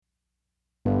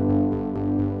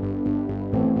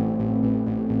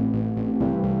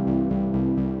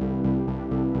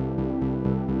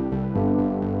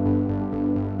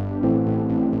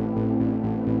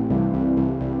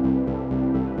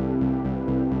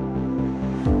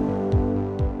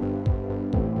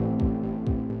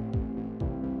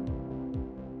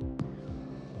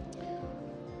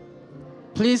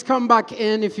Please come back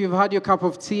in if you've had your cup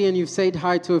of tea and you've said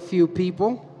hi to a few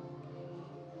people.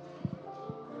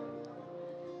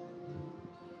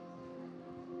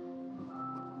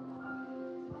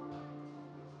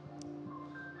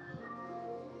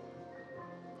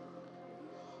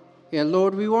 Yeah,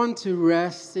 Lord, we want to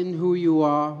rest in who you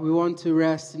are. We want to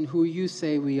rest in who you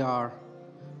say we are.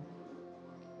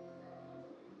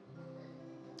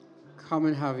 Come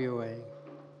and have your way.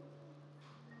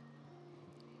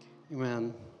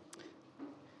 Amen.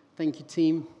 Thank you,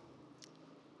 team.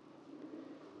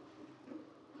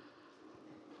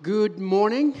 Good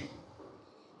morning.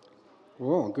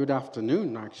 Oh, good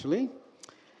afternoon, actually.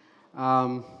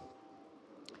 My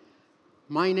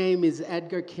name is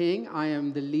Edgar King. I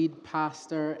am the lead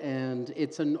pastor, and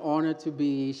it's an honor to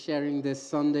be sharing this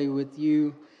Sunday with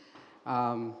you.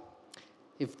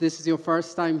 If this is your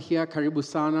first time here, Karibu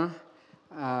Sana.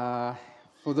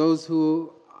 For those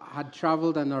who had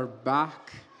traveled and are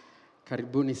back,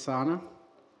 Karibuni Sana.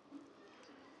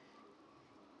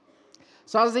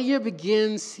 So as the year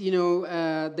begins,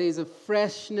 there's a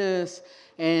freshness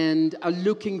and a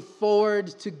looking forward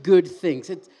to good things.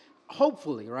 It's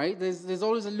hopefully, right? There's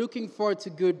always a looking forward to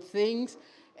good things,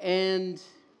 and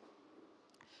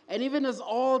even as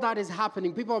all that is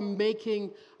happening, people are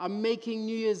making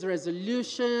New Year's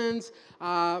resolutions.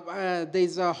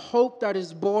 There's a hope that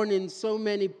is born in so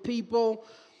many people.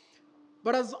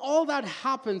 But as all that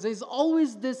happens, there's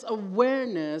always this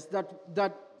awareness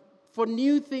that for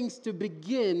new things to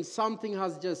begin, something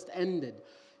has just ended.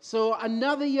 So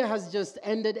another year has just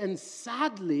ended, and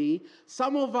sadly,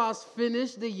 some of us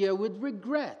finish the year with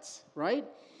regrets, right?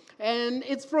 And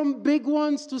it's from big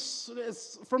ones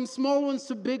from small ones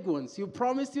to big ones. You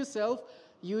promised yourself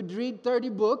you'd read 30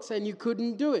 books, and you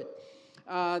couldn't do it.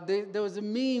 There was a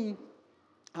meme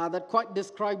that quite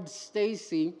described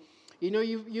Stacy.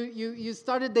 You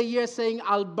started the year saying,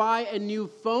 I'll buy a new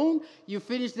phone. You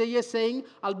finished the year saying,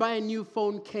 I'll buy a new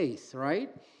phone case, right?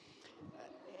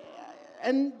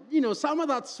 And, some of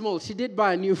that's small. She did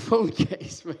buy a new phone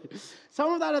case.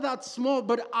 Some of that are that small,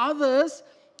 but others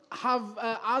have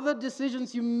other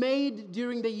decisions you made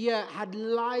during the year had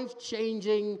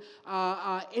life-changing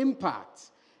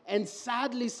impacts. And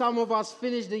sadly, some of us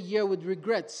finished the year with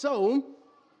regret. So,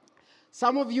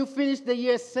 some of you finished the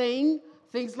year saying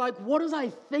things like, what was I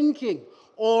thinking?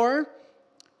 Or,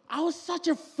 I was such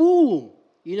a fool,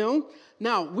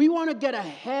 Now, we want to get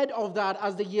ahead of that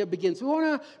as the year begins. We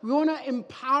want to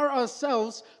empower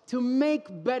ourselves to make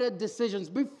better decisions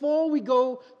before we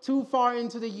go too far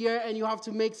into the year and you have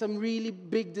to make some really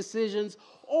big decisions.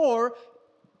 Or,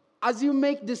 as you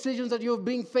make decisions that you're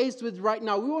being faced with right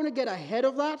now, we want to get ahead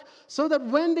of that so that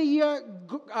when the year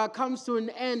comes to an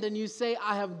end and you say,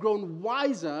 I have grown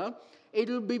wiser,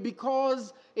 it'll be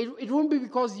because it won't be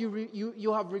because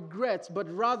you have regrets, but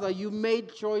rather you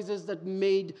made choices that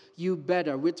made you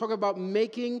better. We're talking about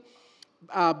making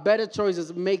better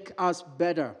choices make us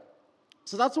better.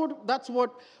 So that's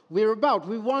what we're about.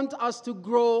 We want us to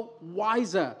grow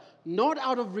wiser, not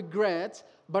out of regret,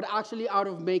 but actually out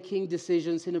of making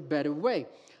decisions in a better way.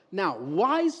 Now,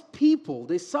 wise people,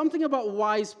 there's something about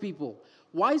wise people.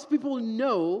 Wise people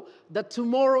know that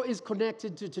tomorrow is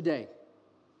connected to today.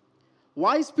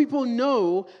 Wise people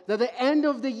know that the end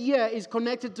of the year is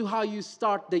connected to how you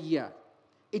start the year.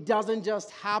 It doesn't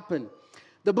just happen.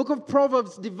 The book of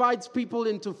Proverbs divides people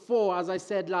into four, as I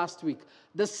said last week.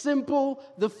 The simple,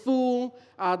 the fool,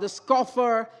 the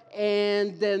scoffer,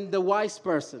 and then the wise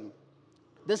person.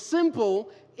 The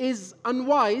simple is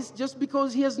unwise just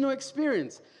because he has no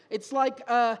experience. It's like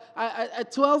a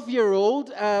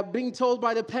 12-year-old being told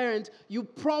by the parent, you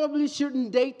probably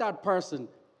shouldn't date that person.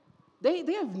 They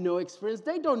have no experience.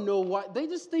 They don't know what. They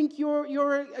just think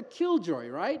you're a killjoy,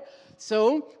 right?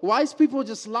 So wise people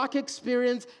just lack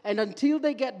experience, and until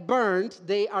they get burned,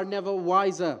 they are never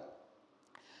wiser.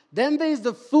 Then there's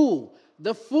the fool.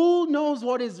 The fool knows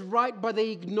what is right, but they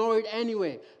ignore it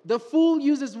anyway. The fool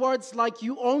uses words like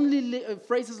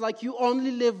phrases like you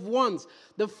only live once.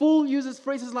 The fool uses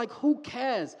phrases like who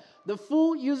cares? The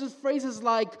fool uses phrases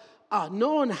like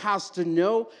no one has to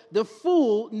know. The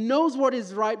fool knows what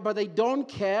is right, but they don't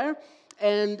care.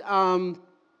 And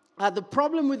the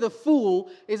problem with the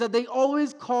fool is that they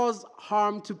always cause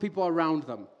harm to people around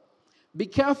them. Be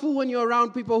careful when you're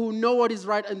around people who know what is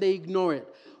right and they ignore it.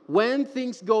 When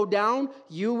things go down,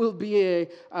 you will be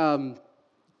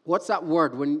what's that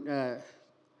word?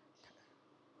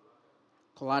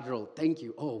 Collateral. Thank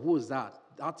you. Oh, who is that?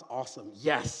 That's awesome.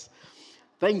 Yes.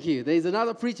 Thank you. There's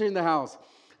another preacher in the house.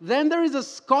 Then there is a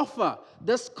scoffer.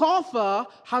 The scoffer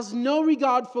has no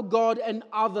regard for God and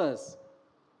others.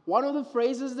 One of the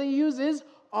phrases they use is,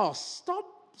 oh, stop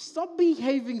stop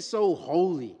behaving so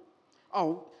holy.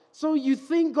 Oh, so you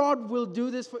think God will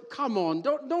do this? Come on,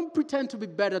 don't pretend to be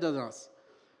better than us.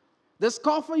 The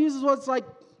scoffer uses words like,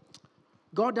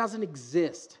 God doesn't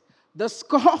exist. The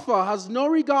scoffer has no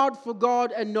regard for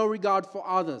God and no regard for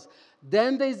others.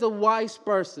 Then there's the wise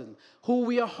person who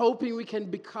we are hoping we can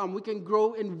become. We can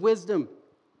grow in wisdom.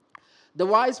 The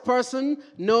wise person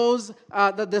knows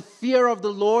that the fear of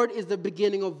the Lord is the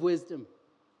beginning of wisdom.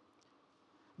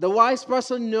 The wise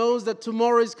person knows that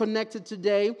tomorrow is connected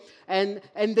today, and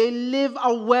they live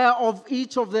aware of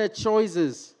each of their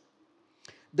choices.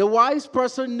 The wise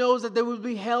person knows that they will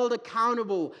be held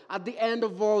accountable at the end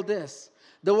of all this.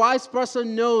 The wise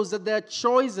person knows that their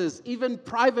choices, even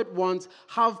private ones,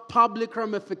 have public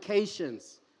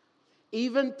ramifications.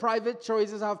 Even private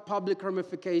choices have public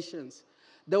ramifications.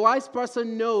 The wise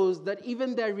person knows that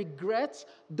even their regrets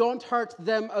don't hurt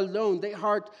them alone. They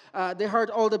hurt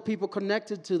all the people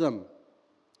connected to them.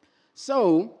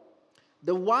 So,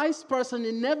 the wise person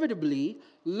inevitably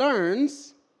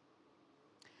learns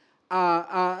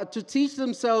to teach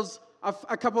themselves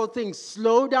a couple of things.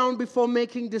 Slow down before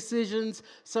making decisions.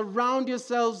 Surround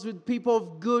yourselves with people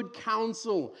of good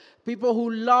counsel. People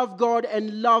who love God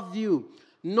and love you.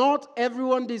 Not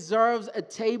everyone deserves a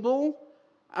table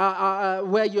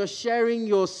where you're sharing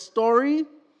your story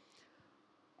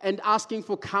and asking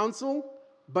for counsel,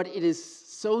 but it is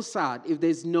so sad if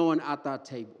there's no one at that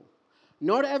table.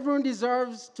 Not everyone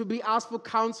deserves to be asked for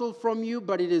counsel from you,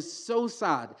 but it is so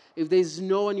sad if there's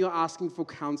no one you're asking for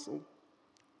counsel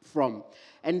from.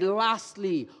 And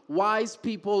lastly, wise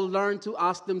people learn to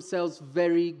ask themselves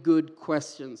very good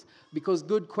questions, because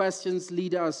good questions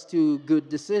lead us to good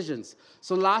decisions.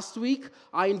 So last week,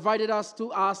 I invited us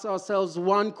to ask ourselves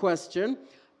one question: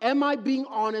 am I being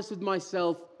honest with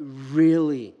myself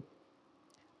really?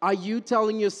 Are you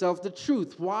telling yourself the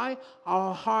truth? Why?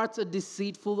 Our hearts are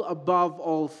deceitful above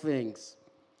all things.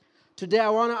 Today, I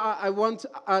want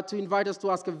to invite us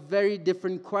to ask a very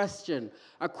different question,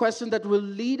 a question that will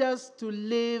lead us to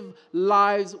live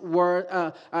lives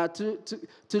to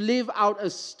live out a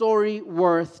story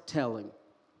worth telling.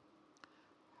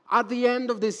 At the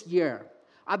end of this year,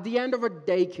 at the end of a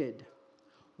decade,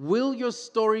 will your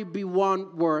story be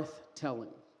one worth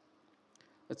telling?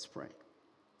 Let's pray.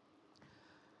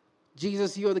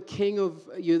 Jesus, you're the King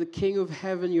of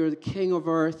heaven, you're the King of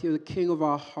earth, you're the King of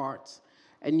our hearts.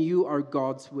 And you are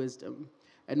God's wisdom.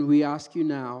 And we ask you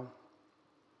now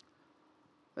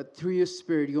that through your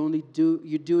Spirit,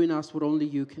 you do in us what only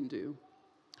you can do.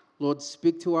 Lord,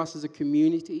 speak to us as a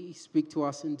community. Speak to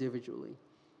us individually.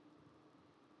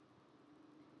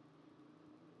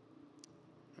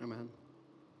 Amen.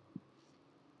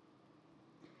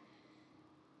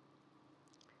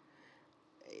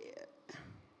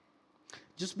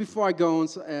 Just before I go on,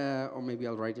 or maybe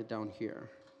I'll write it down here.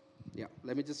 Yeah,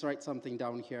 let me just write something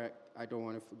down here I don't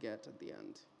want to forget at the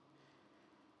end.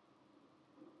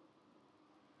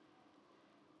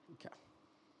 Okay.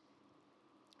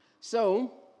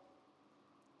 So,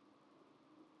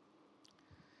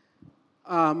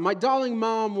 my darling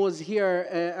mom was here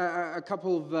a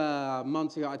couple of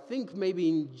months ago. I think maybe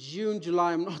in June,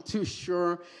 July, I'm not too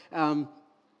sure.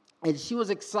 And she was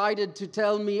excited to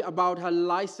tell me about her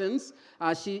license.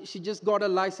 She just got a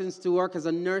license to work as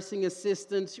a nursing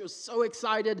assistant. She was so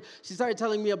excited. She started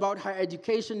telling me about her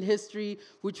education history,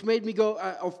 which made me go,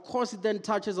 of course it then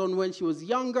touches on when she was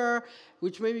younger,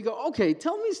 which made me go, okay,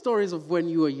 tell me stories of when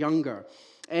you were younger.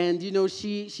 And,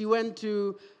 she went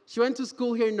to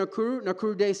school here in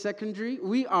Nakuru Day Secondary.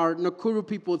 We are Nakuru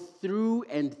people through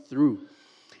and through.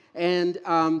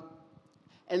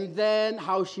 And then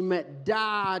how she met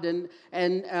Dad and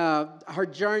her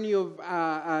journey of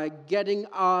getting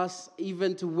us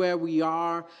even to where we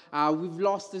are. We've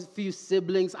lost a few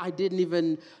siblings. I didn't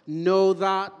even know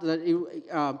that.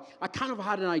 I kind of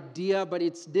had an idea, but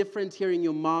it's different hearing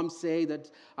your mom say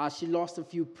that she lost a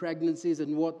few pregnancies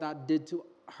and what that did to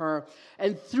her.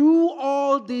 And through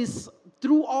all this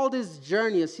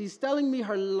journey, as she's telling me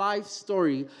her life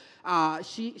story,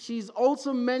 she's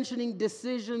also mentioning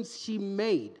decisions she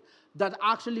made that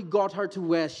actually got her to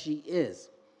where she is.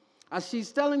 As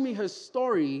she's telling me her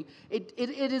story, it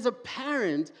is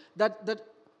apparent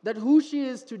that who she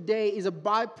is today is a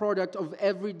byproduct of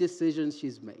every decision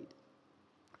she's made.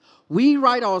 We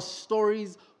write our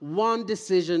stories one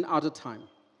decision at a time.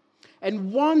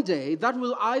 And one day, that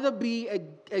will either be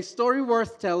a story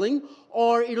worth telling,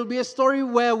 or it'll be a story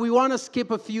where we want to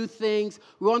skip a few things,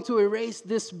 we want to erase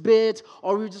this bit,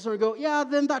 or we just want to go, yeah,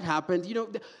 then that happened.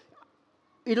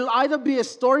 It'll either be a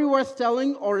story worth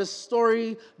telling or a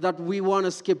story that we want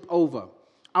to skip over.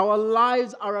 Our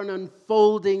lives are an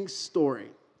unfolding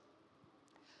story.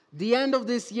 The end of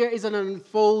this year is an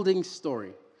unfolding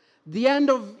story. The end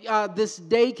of this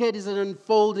decade is an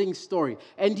unfolding story.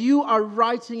 And you are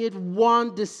writing it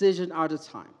one decision at a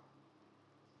time.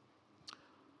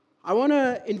 I want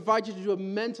to invite you to do a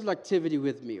mental activity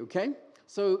with me, okay?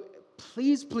 So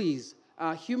please,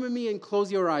 humor me and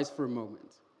close your eyes for a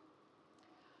moment.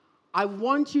 I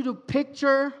want you to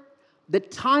picture the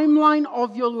timeline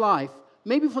of your life,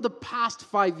 maybe for the past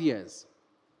 5 years.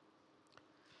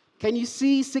 Can you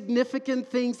see significant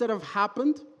things that have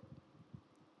happened?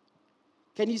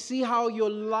 Can you see how your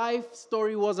life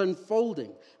story was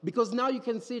unfolding? Because now you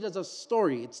can see it as a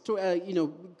story. It's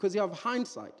because you have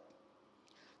hindsight.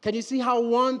 Can you see how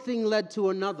one thing led to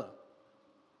another?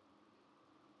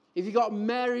 If you got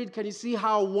married, can you see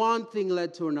how one thing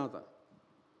led to another?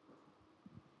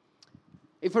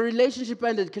 If a relationship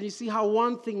ended, can you see how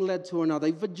one thing led to another?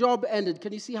 If a job ended,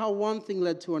 can you see how one thing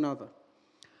led to another?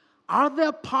 Are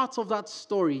there parts of that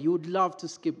story you would love to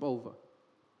skip over?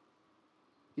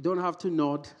 You don't have to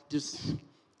nod. Just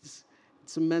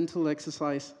it's a mental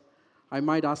exercise. I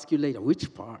might ask you later,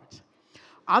 which part?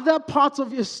 Are there parts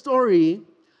of your story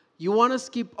you want to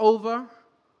skip over,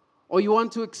 or you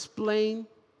want to explain,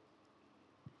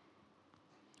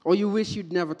 or you wish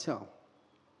you'd never tell?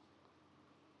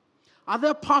 Are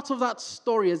there parts of that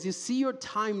story, as you see your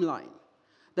timeline,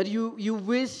 that you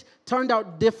wish turned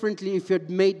out differently if you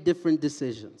had made different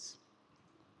decisions?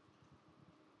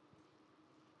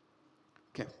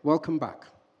 Okay, welcome back.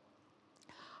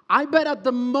 I bet at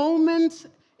the moment,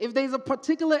 if there's a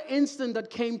particular instant that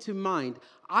came to mind,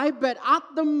 I bet at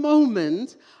the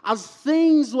moment, as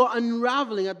things were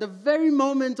unraveling, at the very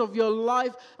moment of your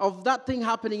life, of that thing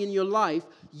happening in your life,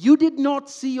 you did not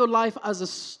see your life as a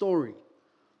story.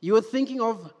 You were thinking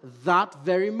of that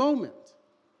very moment.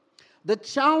 The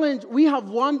challenge, we have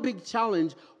one big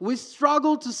challenge. We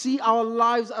struggle to see our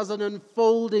lives as an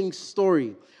unfolding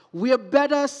story. We are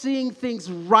better seeing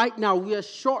things right now. We are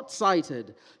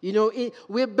short-sighted.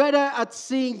 We're better at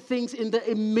seeing things in the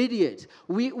immediate.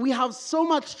 We have so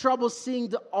much trouble seeing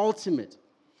the ultimate.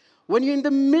 When you're in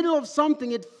the middle of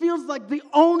something, it feels like the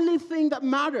only thing that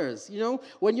matters.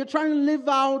 When you're trying to live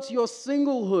out your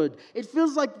singlehood, it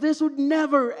feels like this would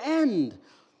never end.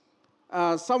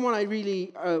 Someone I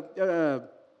really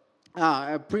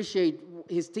appreciate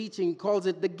his teaching calls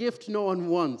it the gift no one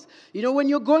wants. When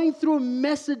you're going through a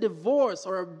messy divorce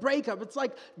or a breakup, it's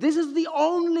like this is the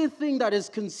only thing that is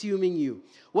consuming you.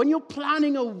 When you're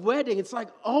planning a wedding, it's like,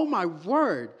 oh my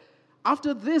word,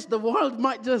 after this, the world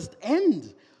might just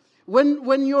end.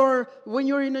 When you're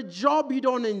in a job you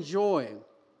don't enjoy,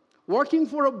 working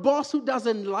for a boss who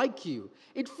doesn't like you,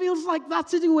 it feels like that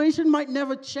situation might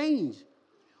never change.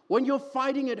 When you're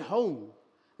fighting at home,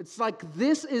 it's like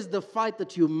this is the fight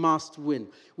that you must win.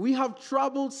 We have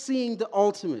trouble seeing the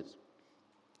ultimate.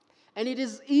 And it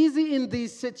is easy in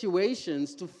these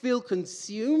situations to feel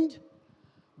consumed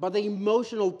by the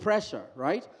emotional pressure,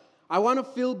 right? I want to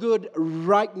feel good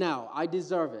right now. I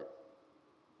deserve it.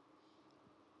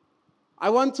 I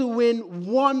want to win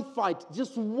one fight,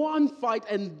 just one fight,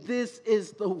 and this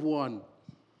is the one.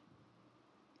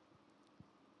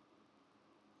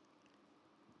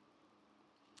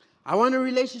 I want a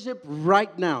relationship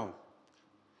right now.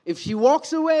 If she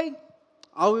walks away,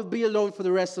 I will be alone for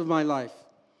the rest of my life.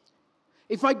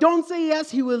 If I don't say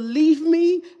yes, he will leave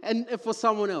me and for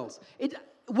someone else.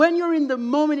 When you're in the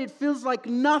moment, it feels like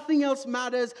nothing else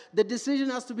matters. The decision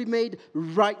has to be made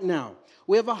right now.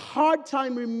 We have a hard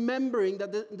time remembering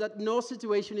that no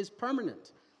situation is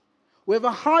permanent. We have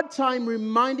a hard time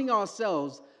reminding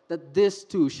ourselves that this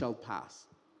too shall pass.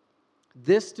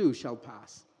 This too shall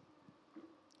pass.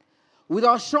 With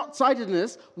our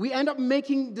short-sightedness, we end up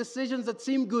making decisions that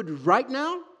seem good right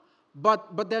now,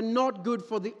 but they're not good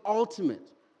for the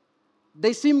ultimate.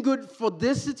 They seem good for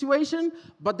this situation,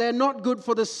 but they're not good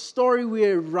for the story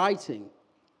we're writing.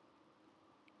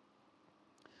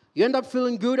 You end up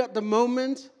feeling good at the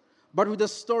moment, but with a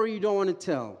story you don't want to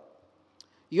tell.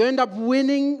 You end up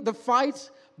winning the fight,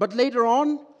 but later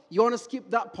on, you want to skip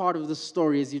that part of the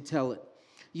story as you tell it.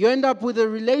 You end up with a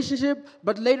relationship,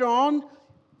 but later on,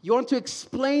 you want to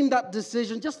explain that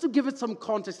decision just to give it some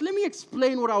context. Let me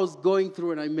explain what I was going through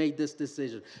when I made this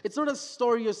decision. It's not a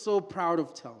story you're so proud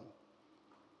of telling.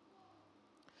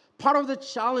 Part of the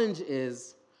challenge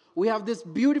is we have these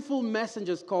beautiful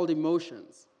messengers called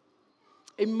emotions.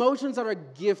 Emotions are a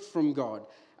gift from God.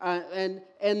 But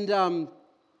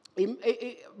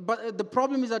the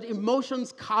problem is that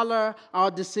emotions color our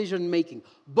decision making,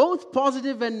 both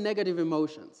positive and negative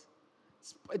emotions.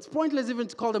 It's pointless even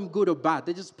to call them good or bad.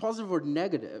 They're just positive or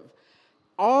negative.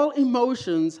 All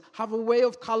emotions have a way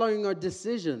of coloring our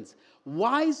decisions.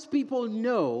 Wise people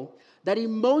know that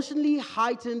emotionally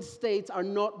heightened states are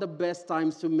not the best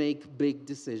times to make big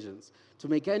decisions, to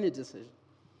make any decision.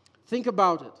 Think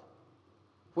about it.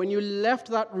 When you left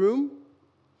that room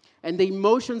and the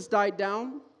emotions died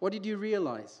down, what did you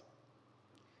realize?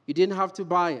 You didn't have to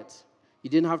buy it. You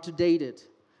didn't have to date it.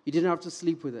 You didn't have to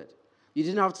sleep with it. You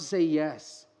didn't have to say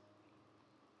yes.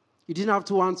 You didn't have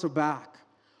to answer back.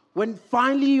 When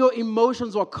finally your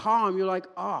emotions were calm, you're like,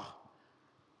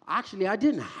 actually, I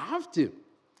didn't have to.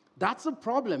 That's a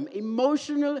problem.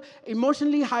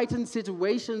 Emotionally heightened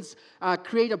situations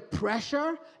create a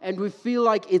pressure, and we feel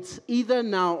like it's either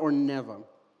now or never.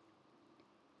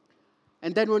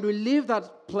 And then when we leave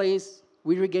that place,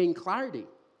 we regain clarity.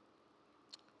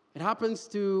 It happens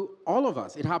to all of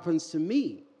us. It happens to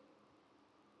me.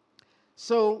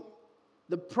 So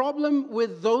the problem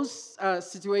with those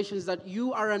situations that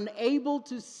you are unable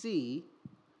to see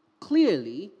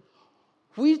clearly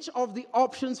which of the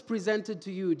options presented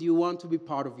to you do you want to be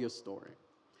part of your story?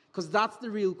 Because that's the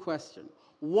real question.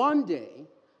 One day,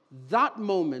 that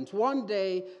moment, one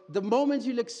day, the moment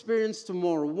you'll experience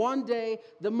tomorrow, one day,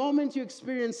 the moment you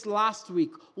experienced last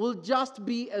week will just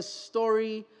be a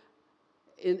story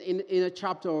in a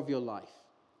chapter of your life.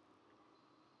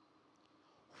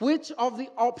 Which of the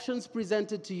options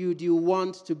presented to you do you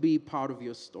want to be part of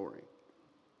your story?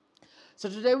 So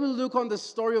today we'll look on the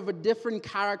story of a different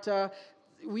character.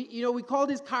 We call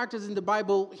these characters in the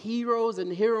Bible heroes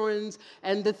and heroines.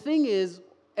 And the thing is,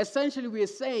 essentially we are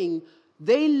saying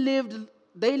they lived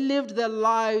their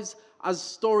lives as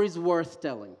stories worth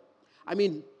telling. I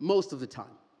mean, most of the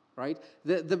time, right?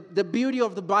 The beauty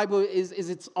of the Bible is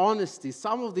its honesty.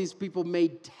 Some of these people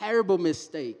made terrible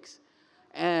mistakes,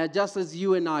 just as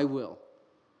you and I will.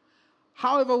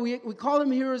 However, we call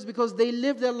them heroes because they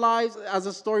live their lives as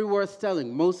a story worth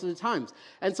telling most of the times.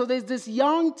 And so there's this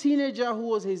young teenager who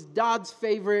was his dad's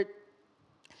favorite.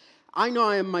 I know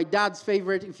I am my dad's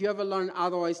favorite. If you ever learn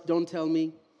otherwise, don't tell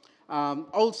me.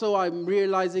 Also, I'm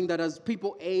realizing that as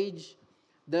people age,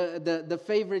 the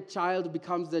favorite child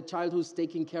becomes the child who's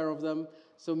taking care of them.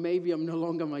 So maybe I'm no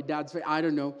longer my dad's favorite. I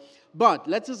don't know. But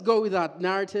let's just go with that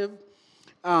narrative.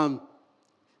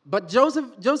 But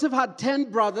Joseph had 10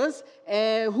 brothers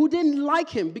who didn't like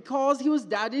him because he was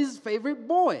daddy's favorite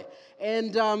boy.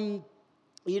 And,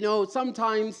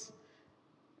 sometimes,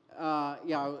 I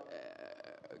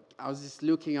was just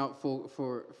looking out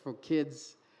for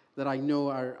kids that I know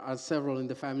are several in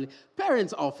the family.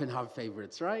 Parents often have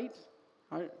favorites, right?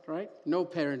 Right? No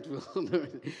parent will do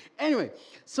it. Anyway,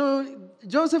 so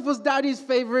Joseph was daddy's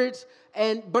favorite,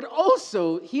 but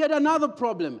also he had another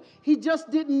problem. He just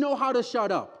didn't know how to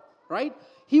shut up, right?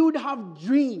 He would have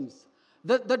dreams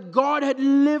that God had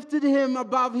lifted him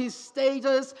above his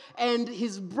status and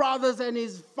his brothers and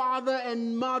his father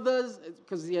and mothers,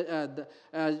 because there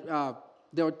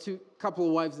were couple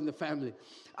of wives in the family.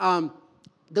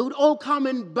 They would all come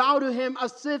and bow to him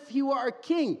as if he were a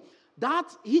king.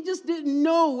 He just didn't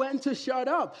know when to shut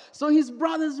up. So his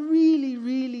brothers really,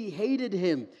 really hated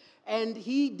him. And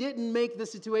he didn't make the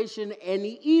situation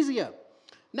any easier.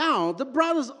 Now, the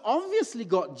brothers obviously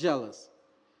got jealous.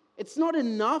 It's not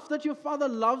enough that your father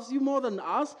loves you more than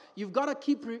us. You've got to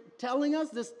keep telling us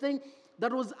this thing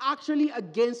that was actually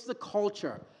against the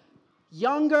culture.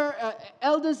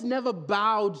 Elders never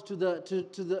bowed to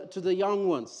the young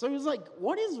ones. So he was like,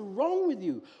 what is wrong with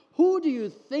you? Who do you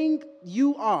think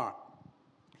you are?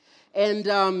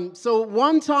 And so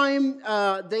one time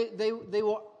they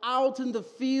were out in the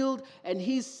field, and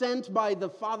he's sent by the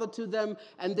father to them,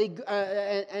 and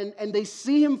they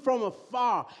see him from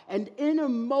afar. And in a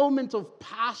moment of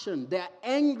passion, they're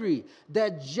angry,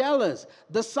 they're jealous.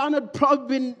 The son had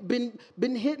probably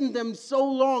been hitting them so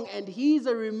long, and he's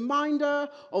a reminder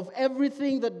of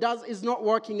everything that is not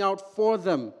working out for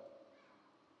them.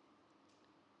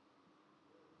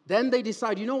 Then they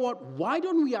decide, you know what? Why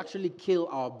don't we actually kill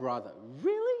our brother?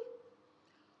 Really?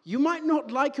 You might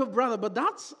not like your brother, but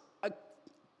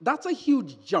that's a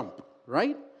huge jump,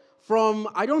 right? From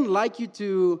I don't like you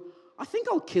to I think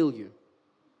I'll kill you.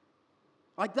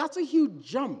 Like, that's a huge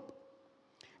jump.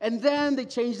 And then they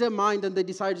change their mind and they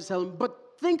decide to tell him, but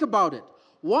think about it.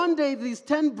 One day these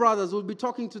 10 brothers will be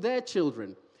talking to their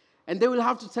children, and they will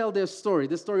have to tell their story,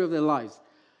 the story of their lives.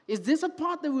 Is this a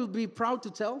part that we'll be proud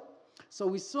to tell? So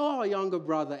we saw our younger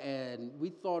brother, and we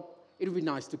thought it would be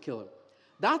nice to kill him.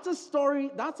 That's a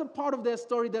story, that's a part of their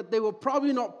story that they were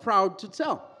probably not proud to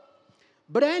tell.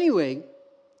 But anyway,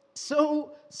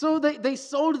 so they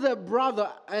sold their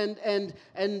brother, and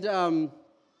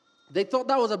they thought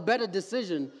that was a better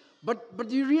decision. But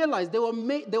you realize they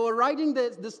were writing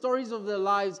the stories of their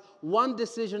lives one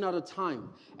decision at a time.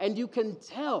 And you can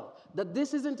tell that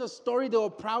this isn't a story they were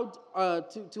proud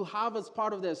to have as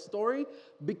part of their story,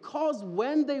 because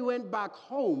when they went back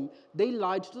home, they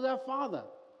lied to their father.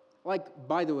 Like,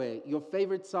 by the way, your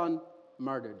favorite son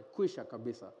murdered. Kwisha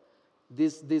kabisa.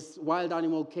 This wild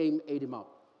animal came, ate him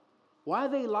up. Why are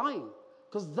they lying?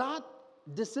 Because that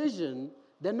decision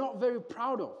they're not very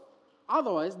proud of.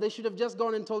 Otherwise, they should have just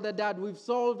gone and told their dad, we've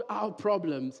solved our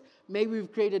problems. Maybe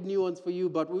we've created new ones for you,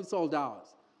 but we've solved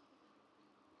ours.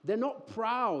 They're not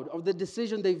proud of the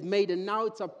decision they've made, and now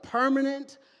it's a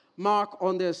permanent mark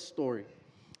on their story.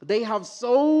 They have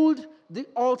sold the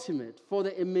ultimate for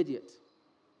the immediate.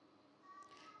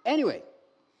 Anyway,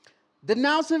 the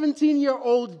now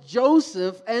 17-year-old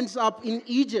Joseph ends up in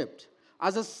Egypt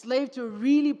as a slave to a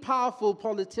really powerful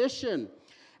politician.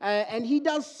 And he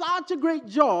does such a great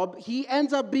job, he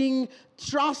ends up being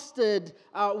trusted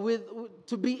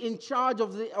to be in charge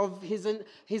of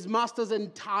his master's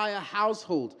entire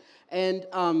household. And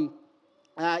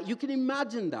you can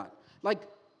imagine that. Like,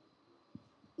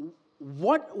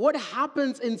 what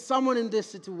happens in someone in this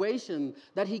situation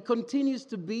that he continues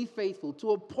to be faithful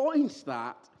to a point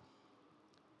that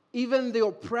even the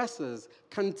oppressors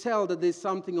can tell that there's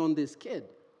something on this kid.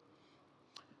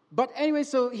 But anyway,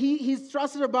 so he's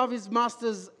trusted above his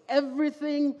master's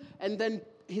everything, and then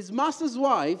his master's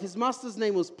wife, his master's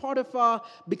name was Potiphar,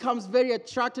 becomes very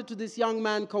attracted to this young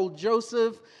man called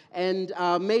Joseph, and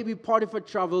maybe Potiphar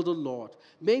traveled a lot.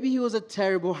 Maybe he was a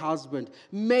terrible husband.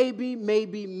 Maybe.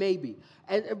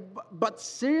 But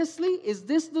seriously, is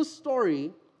this the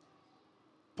story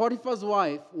Potiphar's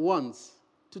wife wants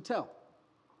to tell?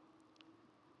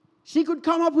 She could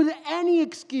come up with any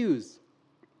excuse.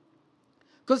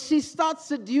 Because she starts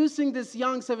seducing this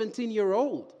young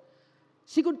 17-year-old.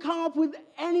 She could come up with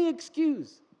any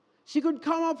excuse. She could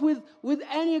come up with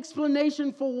any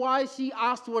explanation for why she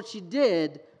asked what she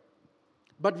did.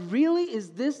 But really, is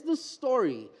this the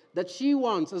story that she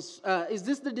wants? Is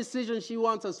this the decision she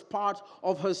wants as part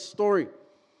of her story?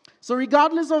 So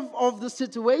regardless of the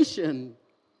situation,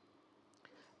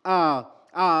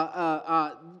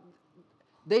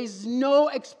 there's no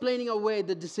explaining away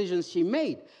the decisions she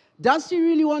made. Does she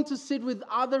really want to sit with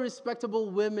other respectable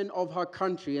women of her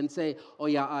country and say, oh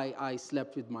yeah, I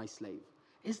slept with my slave?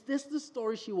 Is this the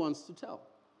story she wants to tell?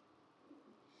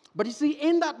 But you see,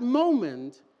 in that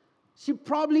moment, she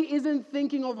probably isn't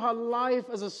thinking of her life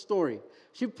as a story.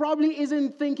 She probably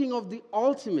isn't thinking of the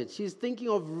ultimate. She's thinking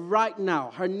of right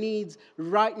now, her needs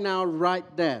right now, right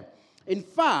there. In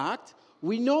fact,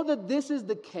 we know that this is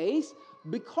the case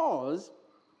because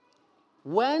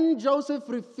when Joseph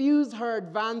refused her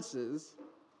advances,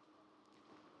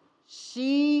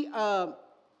 she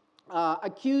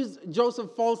accused Joseph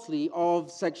falsely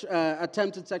of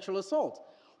attempted sexual assault.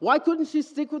 Why couldn't she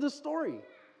stick with the story?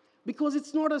 Because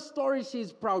it's not a story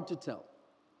she's proud to tell.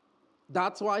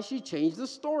 That's why she changed the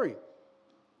story.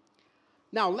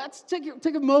 Now, let's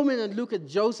take a moment and look at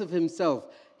Joseph himself.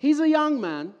 He's a young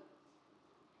man,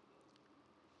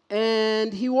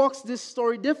 and he walks this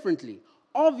story differently.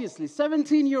 Obviously,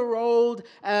 17-year-old,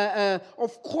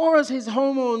 of course his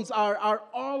hormones are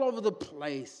all over the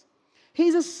place.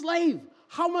 He's a slave.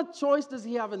 How much choice does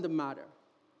he have in the matter?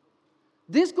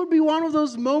 This could be one of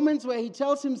those moments where he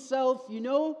tells himself,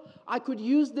 I could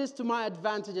use this to my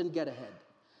advantage and get ahead.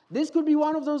 This could be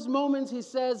one of those moments he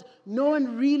says, no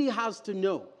one really has to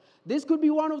know. This could be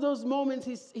one of those moments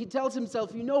he tells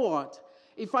himself, you know what?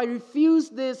 If I refuse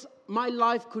this, my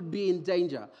life could be in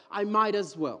danger. I might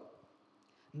as well.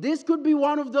 This could be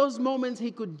one of those moments he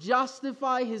could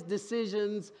justify his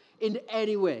decisions in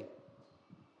any way.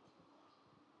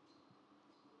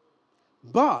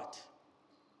 But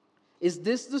is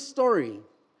this the story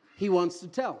he wants to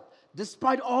tell?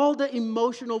 Despite all the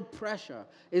emotional pressure,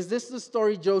 is this the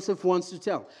story Joseph wants to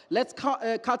tell? Let's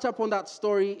catch up on that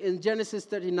story in Genesis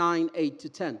 39, 8 to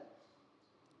 10.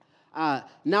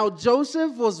 Now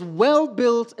Joseph was well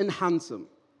built and handsome.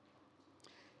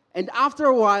 And after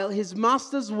a while, his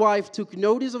master's wife took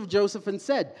notice of Joseph and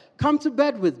said, come to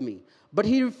bed with me. But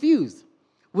he refused.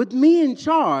 With me in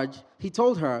charge, he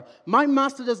told her, my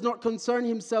master does not concern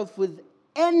himself with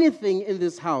anything in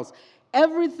this house.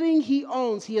 Everything he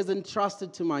owns, he has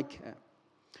entrusted to my care.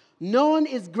 No one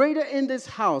is greater in this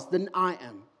house than I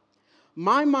am.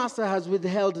 My master has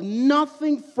withheld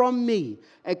nothing from me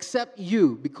except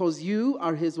you, because you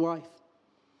are his wife.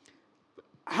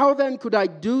 How then could I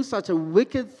do such a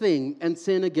wicked thing and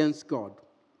sin against God?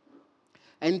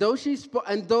 And though she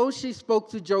spoke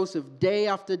to Joseph day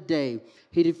after day,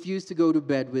 he refused to go to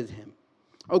bed with him.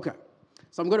 Okay,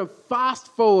 So I'm going to fast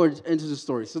forward into the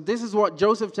story. So this is what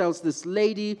Joseph tells this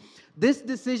lady. This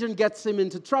decision gets him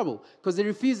into trouble because he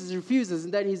refuses,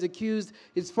 and then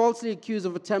he's falsely accused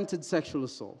of attempted sexual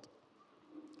assault.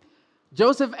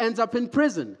 Joseph ends up in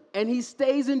prison, and he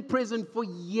stays in prison for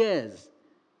years.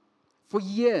 For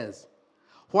years.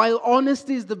 While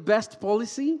honesty is the best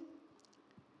policy,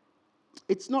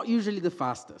 it's not usually the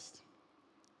fastest.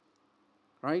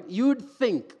 Right? You'd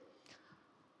think,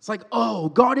 it's like, oh,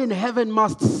 God in heaven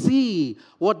must see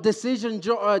what decision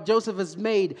Joseph has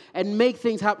made and make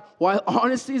things happen. While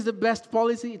honesty is the best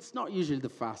policy, it's not usually the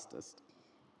fastest.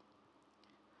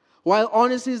 While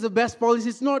honesty is the best policy,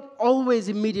 it's not always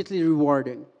immediately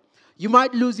rewarding. You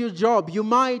might lose your job. You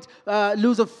might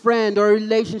lose a friend or a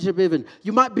relationship even.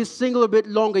 You might be single a bit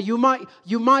longer. You might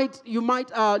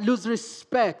lose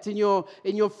respect in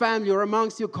your family or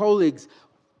amongst your colleagues.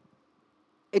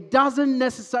 It doesn't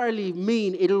necessarily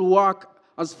mean it'll work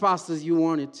as fast as you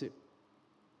want it to.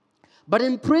 But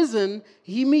in prison,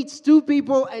 he meets two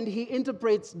people and he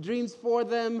interprets dreams for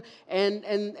them, and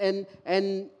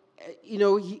you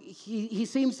know, he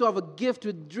seems to have a gift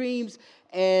with dreams,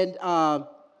 and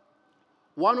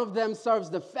one of them serves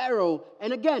the Pharaoh,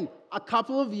 and again, a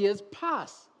couple of years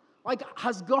pass. Like,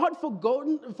 has God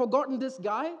forgotten this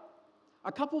guy?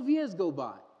 A couple of years go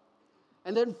by.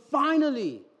 And then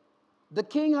finally, the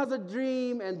king has a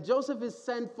dream, and Joseph is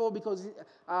sent for because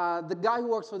the guy who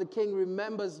works for the king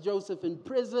remembers Joseph in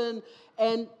prison,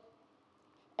 and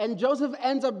Joseph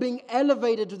ends up being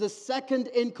elevated to the second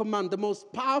in command. The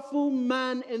most powerful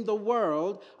man in the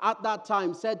world at that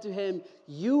time said to him,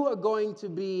 "You are going to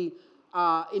be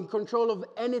in control of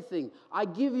anything. I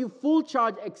give you full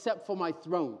charge except for my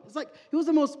throne." It's like he was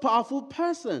the most powerful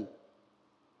person.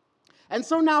 And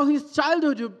so now his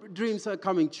childhood dreams are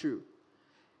coming true.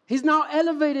 He's now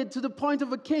elevated to the point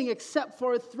of a king except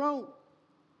for a throne.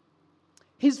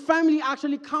 His family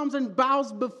actually comes and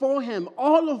bows before him,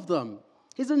 all of them,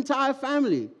 his entire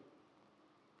family.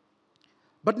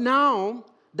 But now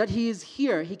that he is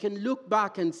here, he can look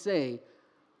back and say,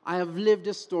 I have lived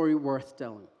a story worth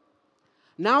telling.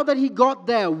 Now that he got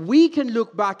there, we can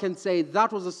look back and say,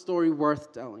 that was a story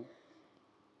worth telling.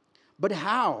 But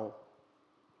how?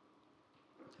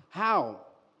 How?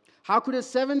 How could a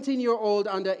 17-year-old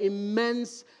under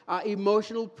immense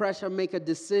emotional pressure make a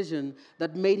decision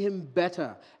that made him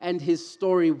better and his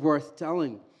story worth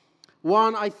telling?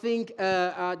 One, I think,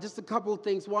 just a couple of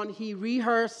things. One, he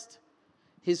rehearsed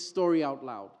his story out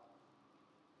loud.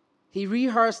 He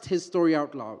rehearsed his story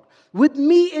out loud. With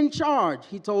me in charge,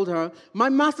 he told her, my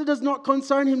master does not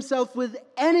concern himself with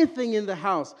anything in the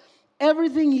house.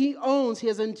 Everything he owns, he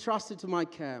has entrusted to my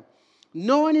care.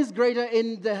 No one is greater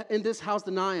in this house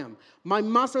than I am. My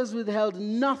master has withheld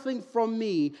nothing from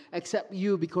me except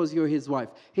you because you're his wife.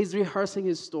 He's rehearsing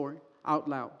his story out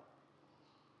loud.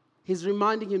 He's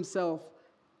reminding himself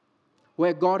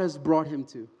where God has brought him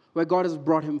to, where God has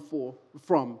brought him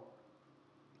from.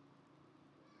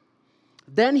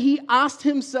 Then he asked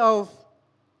himself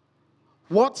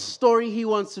what story he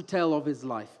wants to tell of his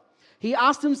life. He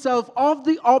asked himself, of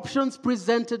the options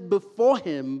presented before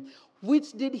him,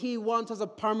 which did he want as a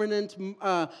permanent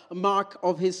mark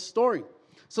of his story?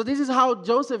 So this is how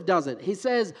Joseph does it. He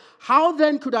says, how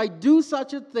then could I do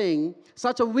such a thing,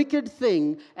 such a wicked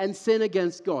thing, and sin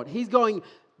against God? He's going,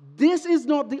 this is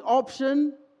not the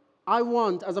option I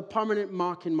want as a permanent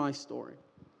mark in my story.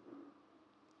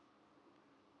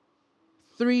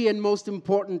 3, and most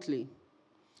importantly,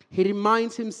 he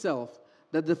reminds himself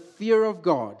that the fear of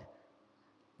God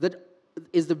that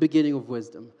is the beginning of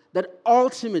wisdom. That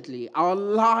ultimately our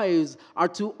lives are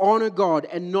to honor God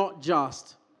and not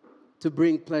just to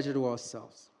bring pleasure to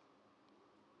ourselves.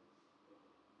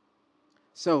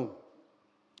 So,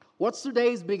 what's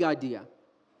today's big idea?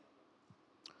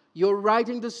 You're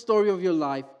writing the story of your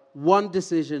life one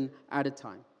decision at a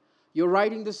time. You're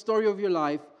writing the story of your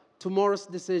life, tomorrow's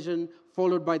decision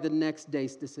followed by the next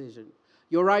day's decision.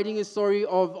 You're writing a story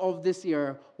of this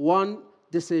year, one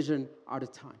decision at a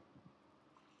time.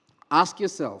 Ask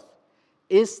yourself,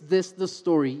 is this the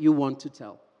story you want to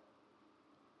tell?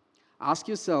 Ask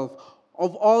yourself,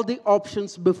 of all the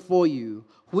options before you,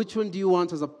 which one do you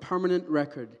want as a permanent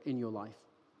record in your life?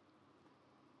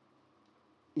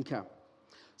 Okay.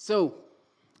 So,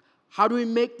 how do we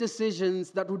make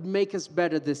decisions that would make us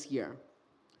better this year?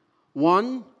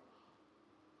 1,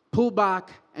 pull back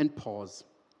and pause.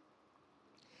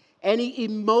 Any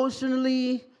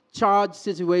emotionally charged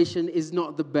situation is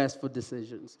not the best for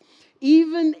decisions.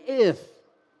 Even if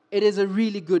it is a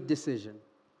really good decision.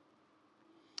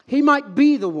 He might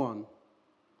be the one.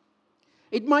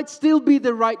 It might still be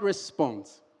the right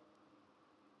response.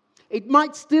 It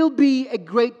might still be a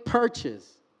great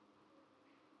purchase,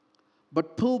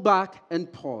 but pull back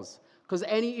and pause, because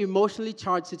any emotionally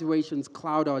charged situations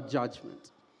cloud our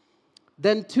judgment.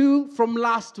 Then 2, from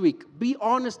last week, be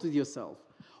honest with yourself.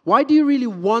 Why do you really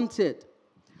want it?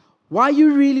 Why are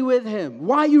you really with him?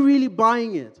 Why are you really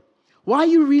buying it? Why are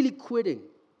you really quitting?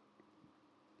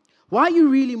 Why are you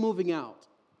really moving out?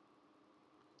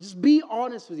 Just be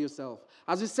honest with yourself.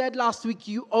 As we said last week,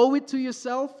 you owe it to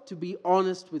yourself to be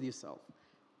honest with yourself.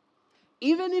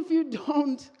 Even if you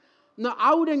don't, now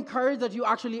I would encourage that you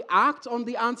actually act on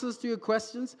the answers to your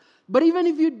questions, but even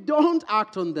if you don't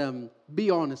act on them, be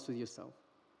honest with yourself.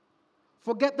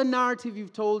 Forget the narrative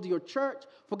you've told your church.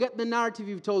 Forget the narrative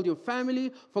you've told your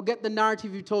family. Forget the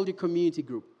narrative you've told your community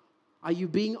group. Are you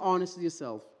being honest with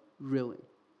yourself, really?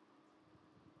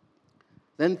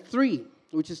 Then 3,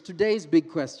 which is today's big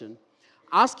question.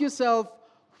 Ask yourself,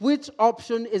 which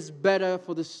option is better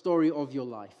for the story of your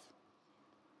life?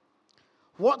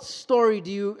 What story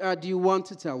do you want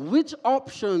to tell? Which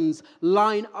options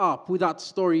line up with that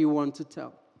story you want to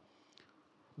tell?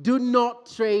 Do not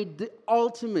trade the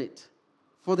ultimate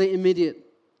for the immediate.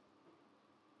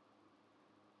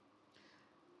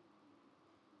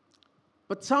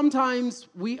 But sometimes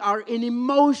we are in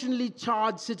emotionally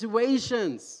charged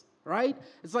situations, right?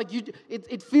 It's like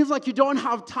it feels like you don't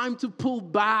have time to pull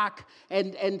back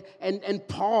and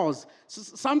pause. So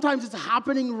sometimes it's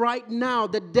happening right now.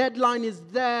 The deadline is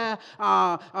there.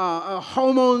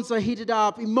 Hormones are heated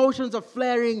up. Emotions are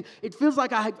flaring. It feels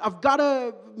like I've got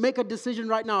to make a decision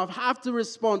right now. I have to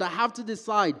respond. I have to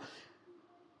decide.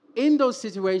 In those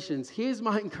situations, here's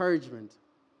my encouragement.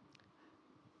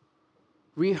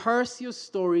 Rehearse your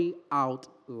story out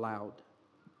loud.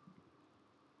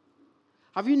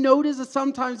 Have you noticed that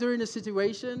sometimes you're in a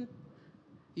situation,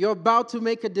 you're about to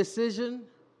make a decision,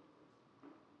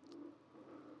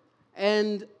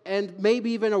 and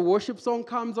maybe even a worship song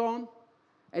comes on,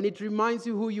 and it reminds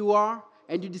you who you are,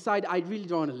 and you decide, I really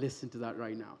don't want to listen to that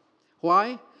right now.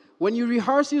 Why? When you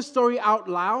rehearse your story out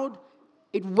loud,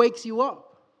 it wakes you up.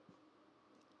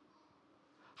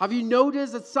 Have you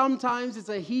noticed that sometimes it's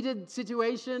a heated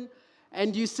situation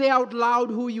and you say out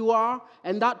loud who you are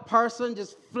and that person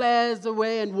just flares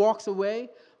away and walks away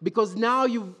because now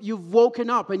you've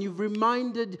woken up and you've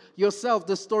reminded yourself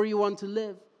the story you want to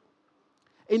live?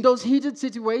 In those heated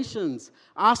situations,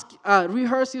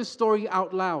 rehearse your story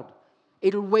out loud.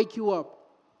 It'll wake you up.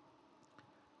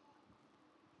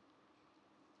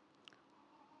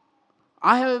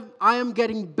 I am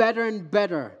getting better and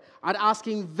better at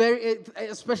asking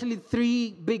especially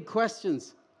 3 big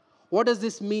questions. What does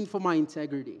this mean for my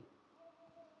integrity?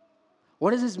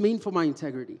 What does this mean for my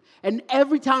integrity? And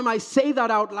every time I say that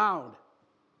out loud,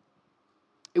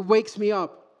 it wakes me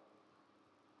up.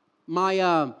 My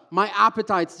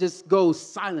appetites just go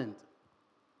silent.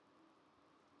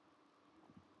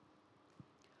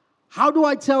 How do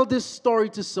I tell this story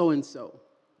to so-and-so?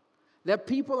 There are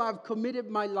people I've committed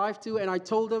my life to, and I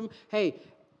told them, hey,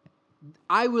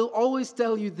 I will always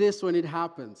tell you this when it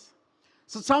happens.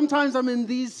 So sometimes I'm in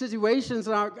these situations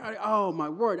and oh my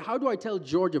word, how do I tell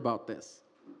George about this?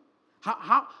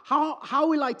 How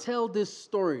will I tell this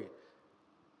story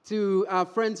to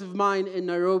friends of mine in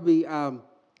Nairobi,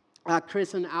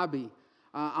 Chris and Abby?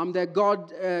 I'm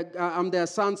their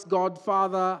son's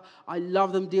godfather. I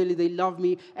love them dearly. They love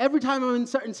me. Every time I'm in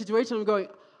certain situations, I'm going,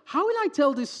 how will I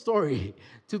tell this story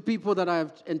to people that I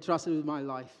have entrusted with my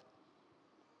life?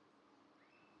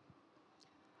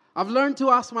 I've learned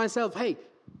to ask myself, hey,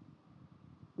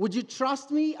 would you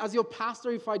trust me as your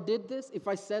pastor if I did this, if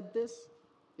I said this,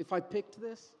 if I picked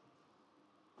this?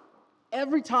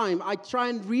 Every time I try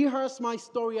and rehearse my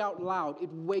story out loud, it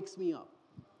wakes me up.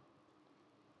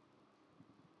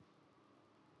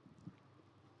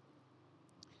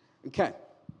 Okay.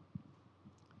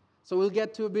 So we'll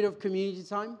get to a bit of community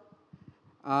time.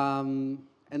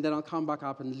 And then I'll come back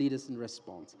up and lead us in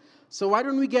response. So why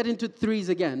don't we get into 3s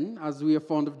again, as we are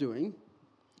fond of doing?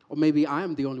 Or maybe I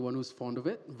am the only one who's fond of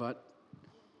it, but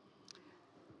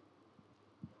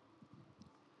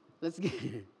let's get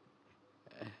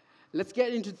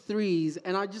into 3s,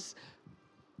 and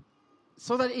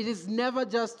so that it is never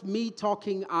just me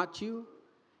talking at you,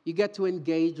 you get to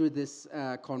engage with these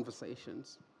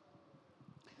conversations.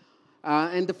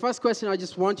 And the first question I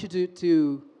just want you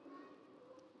to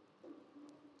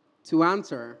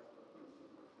answer: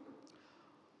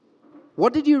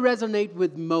 what did you resonate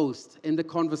with most in the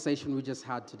conversation we just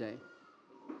had today?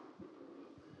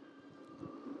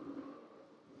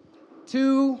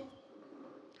 2,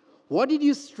 what did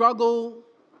you struggle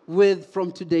with from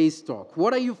today's talk?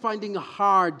 What are you finding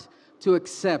hard to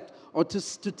accept or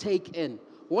to take in?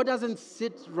 What doesn't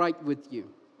sit right with you?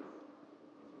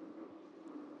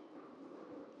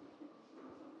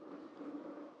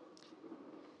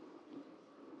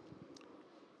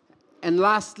 And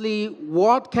lastly,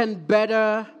 what can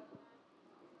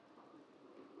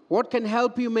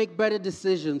help you make better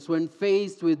decisions when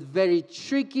faced with very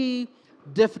tricky,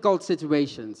 difficult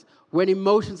situations, when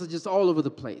emotions are just all over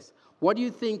the place? What do you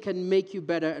think can make you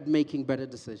better at making better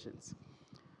decisions?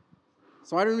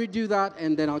 So why don't we do that,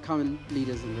 and then I'll come and lead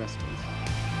us in response.